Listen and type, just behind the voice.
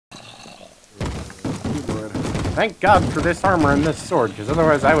Thank God for this armor and this sword, because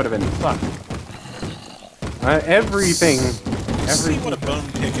otherwise I would have been fucked. Everything. Let's see what a bone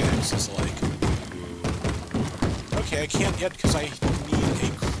pickaxe is like. Okay, I can't yet because I need a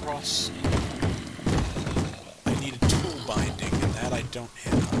cross. I need a tool binding, and that I don't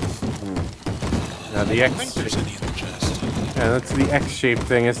have. Now the I X. don't think there's any in the chest. Yeah, that's the X-shaped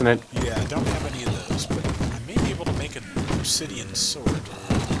thing, isn't it? Yeah, I don't have any of those, but I may be able to make an obsidian sword.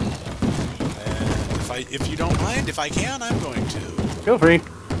 And if you don't mind, if I can, I'm going to. Feel free.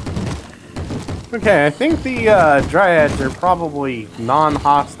 Okay, I think the dryads are probably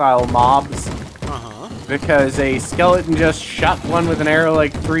non-hostile mobs. Uh-huh. Because a skeleton just shot one with an arrow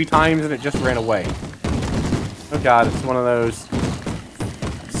like 3 times and it just ran away. Oh god, it's one of those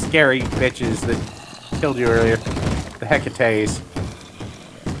scary bitches that killed you earlier. The Hecates.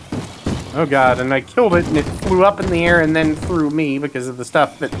 Oh god, and I killed it and it flew up in the air and then threw me because of the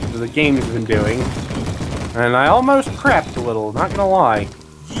stuff that the game's been doing. And I almost crapped a little, not gonna lie.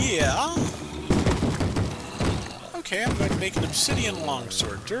 Yeah. Okay, I'm going to make an obsidian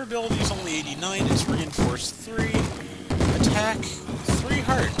longsword. Durability is only 89, it's reinforced 3. Attack 3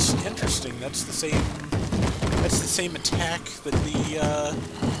 hearts. Interesting, that's the same attack that the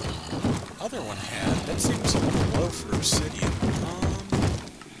other one had. That seems a little low for obsidian.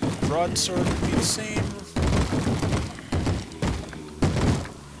 Broadsword would be the same.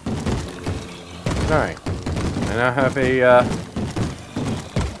 Alright. I now have a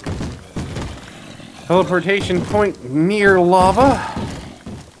teleportation point near lava.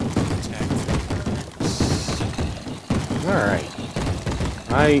 Alright.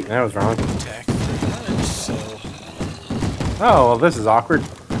 That was wrong. Attack 3 hearts, so... Oh, well this is awkward.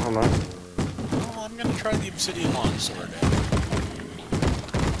 Hold on. Well, I'm gonna try the obsidian longsword.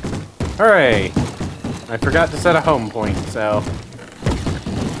 Hooray! I forgot to set a home point, so...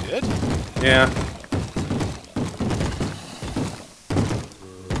 You did? Yeah.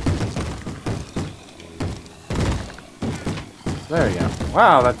 There you go.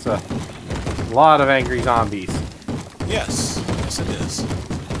 Wow, that's a lot of angry zombies. Yes. Yes, it is.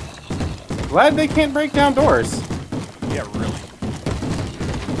 Glad they can't break down doors. Yeah, really.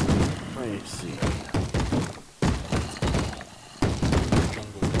 Let me see.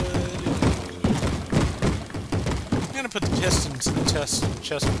 Jungle wood. I'm gonna put the pistons in the chest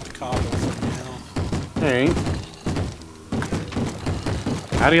with the cobble for now. Alright.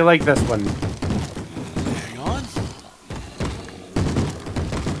 How do you like this one? Hang on.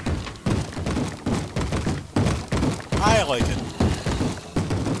 I like it.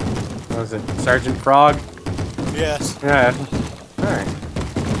 What was it? Sergeant Frog? Yes. Yeah. Alright.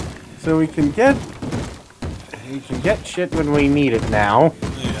 So we can get shit when we need it now.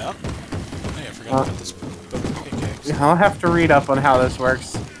 Yeah. Hey, I forgot about this bone pickaxe. I'll have to read up on how this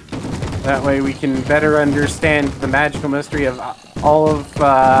works. That way we can better understand the magical mystery of all of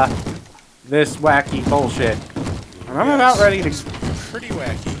this wacky bullshit. And I'm about ready to... Pretty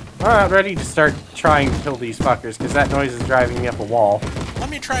wacky. I'm about ready to start trying to kill these fuckers, because that noise is driving me up a wall. Let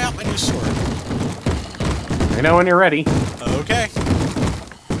me try out my new sword. I know when you're ready. Okay.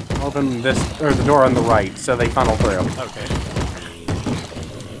 Open this, or the door on the right, so they funnel through. Okay.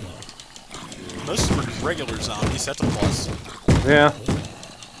 Most of them are regular zombies, that's a plus. Yeah.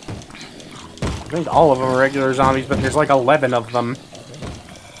 I think all of them are regular zombies, but there's like 11 of them.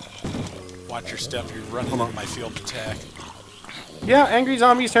 Watch your step, you're running into my field attack. Yeah, angry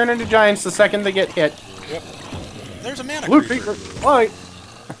zombies turn into giants the second they get hit. Yep. There's a mana Loot creeper. Light.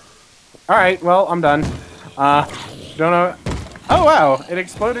 Alright, well, I'm done. Don't know... Oh, wow! It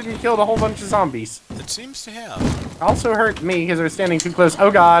exploded and killed a whole bunch of zombies. It seems to have. Also hurt me because I was standing too close. Oh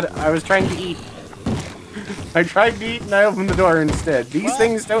god, I was trying to eat. I tried to eat and I opened the door instead. These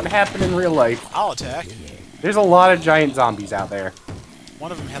things don't happen in real life. I'll attack. There's a lot of giant zombies out there.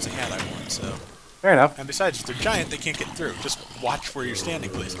 One of them has a hat I want, so... Fair enough. And besides, if they're giant, they can't get through. Just watch where you're standing,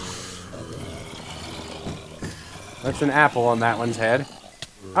 please. That's an apple on that one's head.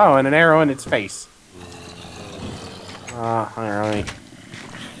 Oh, and an arrow in its face. Alright.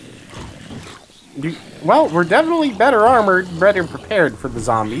 Well, we're definitely better armored, better prepared for the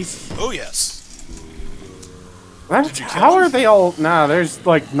zombies. Oh, yes. How are they all... Nah, there's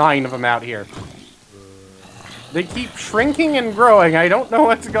like 9 of them out here. They keep shrinking and growing. I don't know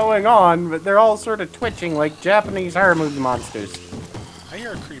what's going on, but they're all sort of twitching like Japanese horror movie monsters. I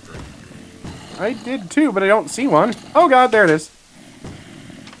hear a creeper. I did too, but I don't see one. Oh god, there it is.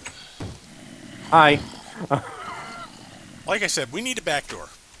 Hi. Like I said, we need a back door.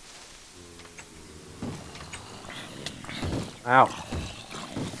 Ow.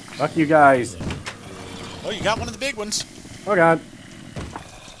 Fuck you guys. Oh, you got one of the big ones. Oh god.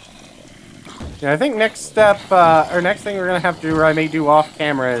 Yeah, I think next step, or next thing we're gonna have to do, or I may do off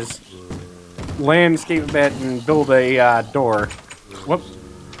camera, is landscape a bit and build a door. Whoop.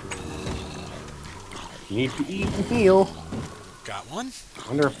 Need to eat and heal. Got one.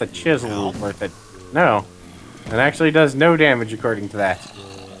 Wonder if the chisel is worth it. No. It actually does no damage according to that.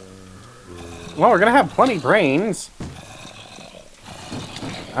 Well, we're gonna have plenty brains.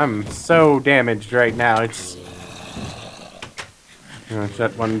 I'm so damaged right now. It's... I'm gonna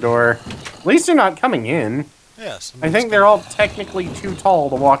shut one door. At least they're not coming in. Yes. I think they're all technically too tall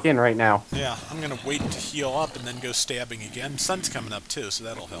to walk in right now. Yeah, I'm gonna wait to heal up and then go stabbing again. Sun's coming up too, so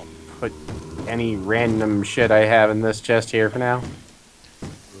that'll help. Put any random shit I have in this chest here for now.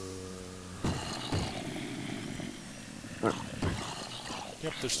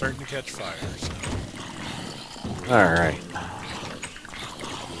 Yep, they're starting to catch fire, so... Alright.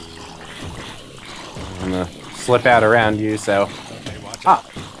 I'm gonna slip out around you, so... Okay, watch Ah!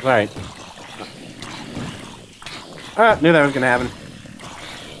 out. Alright. Ah, knew that was gonna happen.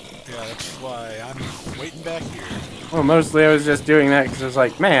 Yeah, that's why I'm waiting back here. Well, mostly I was just doing that because I was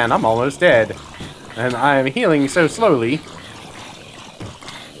like, man, I'm almost dead. And I'm healing so slowly.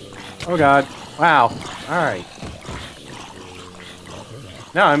 Oh god. Wow. Alright.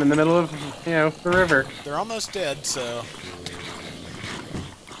 Now I'm in the middle of, you know, the river. They're almost dead, so...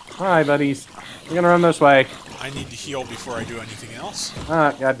 Hi, buddies. We're gonna run this way. I need to heal before I do anything else.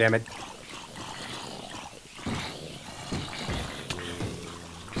 Ah, god damn it.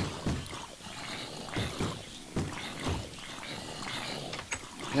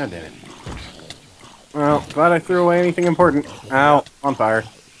 God damn it. Well, glad I threw away anything important. Ow, on fire.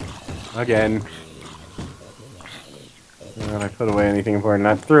 Again. Glad I put away anything important.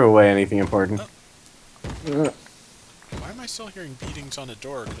 Not threw away anything important. Why am I still hearing beatings on a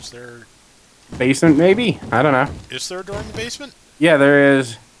door? Is there... Basement, maybe? I don't know. Is there a door in the basement? Yeah, there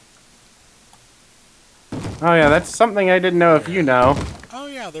is. Oh yeah, that's something I didn't know if you know. Oh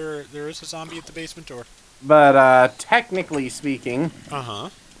yeah, there is a zombie at the basement door. But, technically speaking... Uh-huh.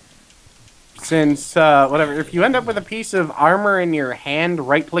 Since, whatever, if you end up with a piece of armor in your hand,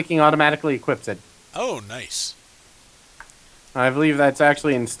 right-clicking automatically equips it. Oh, nice. I believe that's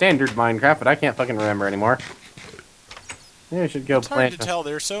actually in standard Minecraft, but I can't fucking remember anymore. Maybe I should go It's hard plant... to tell.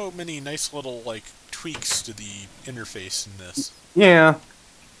 There's so many nice little, like, tweaks to the interface in this. Yeah.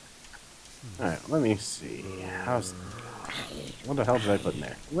 Alright, let me see. How's... What the hell did I put in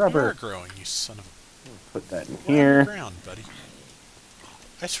there? Rubber. You're growing, you son of a... Put that in We're on here. the ground, buddy.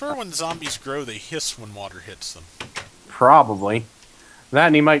 I swear when zombies grow, they hiss when water hits them. Probably. That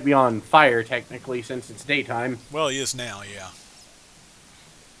and he might be on fire, technically, since it's daytime. Well, he is now, yeah.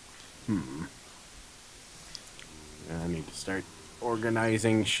 I need to start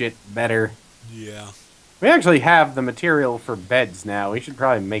organizing shit better. Yeah. We actually have the material for beds now. We should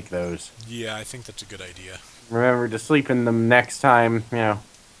probably make those. Yeah, I think that's a good idea. Remember to sleep in them next time, you know.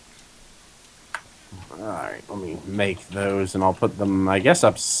 Alright, let me make those, and I'll put them, I guess,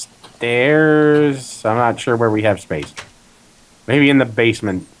 upstairs. I'm not sure where we have space. Maybe in the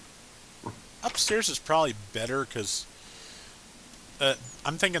basement. Upstairs is probably better, because...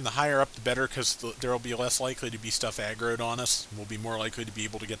 I'm thinking the higher up the better, because there will be less likely to be stuff aggroed on us. We'll be more likely to be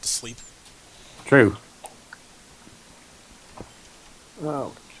able to get to sleep. True.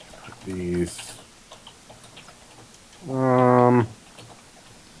 Oh, put these...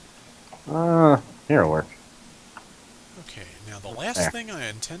 Here'll work. Okay, now the last thing I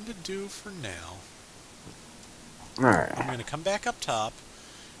intend to do for now... Alright. I'm going to come back up top,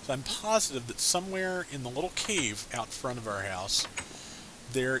 so I'm positive that somewhere in the little cave out front of our house,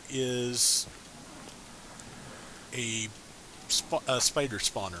 there is a spider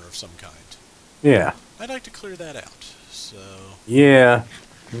spawner of some kind. Yeah. I'd like to clear that out, so... Yeah.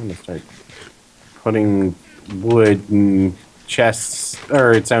 I'm gonna start putting wood in chests,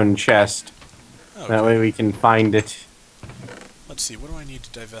 or its own chest. Okay. That way we can find it. Let's see, what do I need to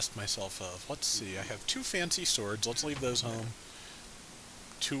divest myself of? Let's see, I have 2 fancy swords. Let's leave those home.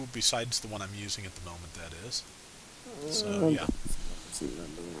 2 besides the one I'm using at the moment, that is. So, yeah.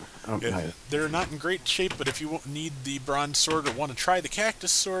 Okay. They're not in great shape, but if you need the bronze sword or want to try the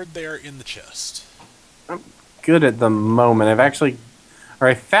cactus sword, they are in the chest. I'm good at the moment.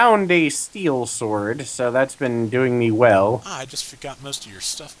 I found a steel sword, so that's been doing me well. Ah, I just forgot most of your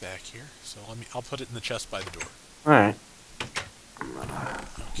stuff back here, so I'll put it in the chest by the door. Alright.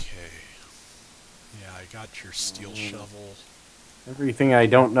 Okay. Yeah, I got your steel shovel. Everything I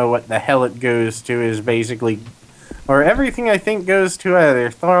don't know what the hell it goes to is basically... Or everything I think goes to either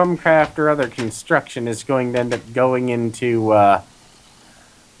Thrumcraft or other construction is going to end up going into,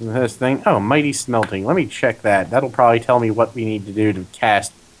 this thing. Oh, Mighty Smelting. Let me check that. That'll probably tell me what we need to do to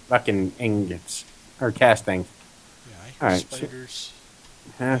cast fucking ingots. Or castings. Yeah, I hear Alright, spiders.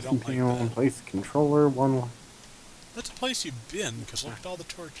 casting like table, that. place the controller, one That's a place you've been, because look at all the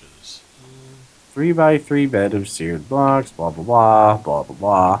torches. 3x3 bed of seared blocks, blah blah blah, blah blah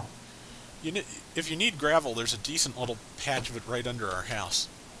blah. If you need gravel, there's a decent little patch of it right under our house.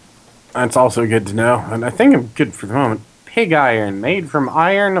 That's also good to know, and I think I'm good for the moment. Pig iron, made from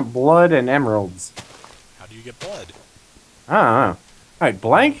iron, blood, and emeralds. How do you get blood? I don't know. Alright,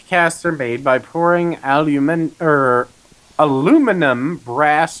 blank casts are made by pouring aluminum,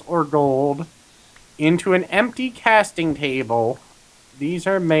 brass, or gold into an empty casting table. These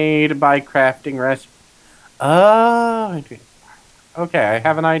are made by crafting recipes. Oh, okay. I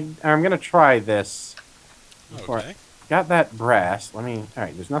have an idea. I'm gonna try this. Okay. Got that brass. Let me. All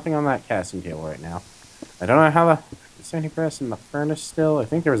right. There's nothing on that casting table right now. I don't know how the. Is there any brass in the furnace still? I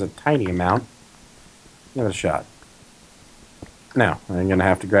think there was a tiny amount. Give it a shot. No, I'm gonna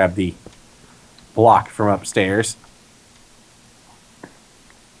have to grab the block from upstairs.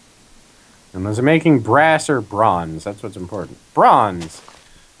 And those are making brass or bronze. That's what's important. Bronze.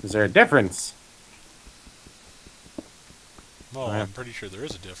 Is there a difference? Well, I'm pretty sure there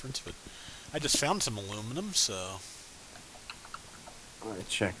is a difference, but I just found some aluminum, so... Let me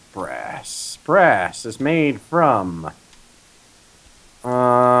check brass. Brass is made from...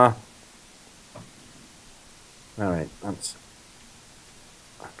 Alright, that's...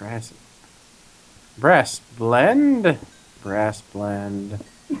 Brass... Brass blend? Brass blend...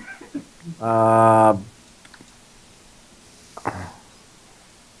 How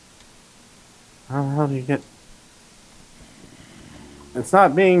do you get... It's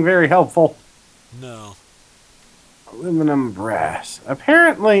not being very helpful. No. Aluminum brass.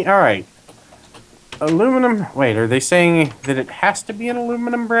 Apparently, alright. Aluminum... Wait, are they saying that it has to be an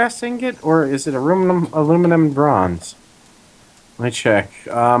aluminum brass ingot? Or is it aluminum bronze? Let me check.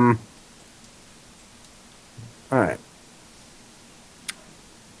 Alright.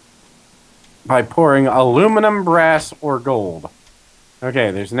 By pouring aluminum, brass, or gold. Okay,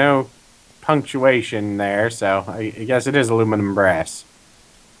 there's no punctuation there, so I guess it is aluminum brass.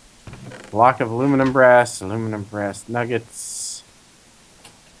 Block of aluminum brass nuggets,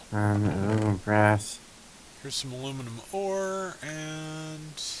 aluminum brass. Here's some aluminum ore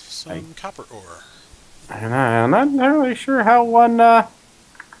and some copper ore. And I'm not really sure how one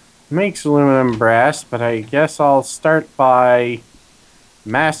makes aluminum brass, but I guess I'll start by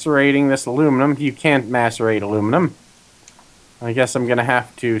macerating this aluminum. You can't macerate aluminum. I guess I'm gonna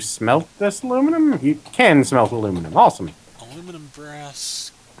have to smelt this aluminum. You can smelt aluminum. Awesome. Aluminum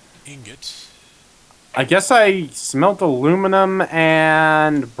brass ingot. I guess I smelt aluminum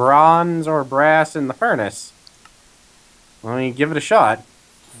and bronze or brass in the furnace. Let me give it a shot.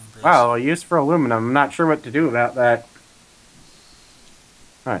 Wow, a use for aluminum. I'm not sure what to do about that.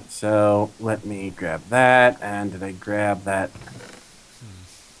 Alright, so let me grab that. And did I grab that?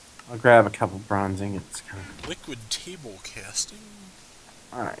 I'll grab a couple bronze ingots. Liquid table casting.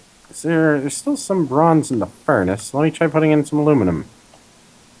 Alright. There's still some bronze in the furnace. Let me try putting in some aluminum.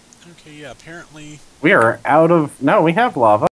 Okay, yeah, apparently... We are out of... No, we have lava.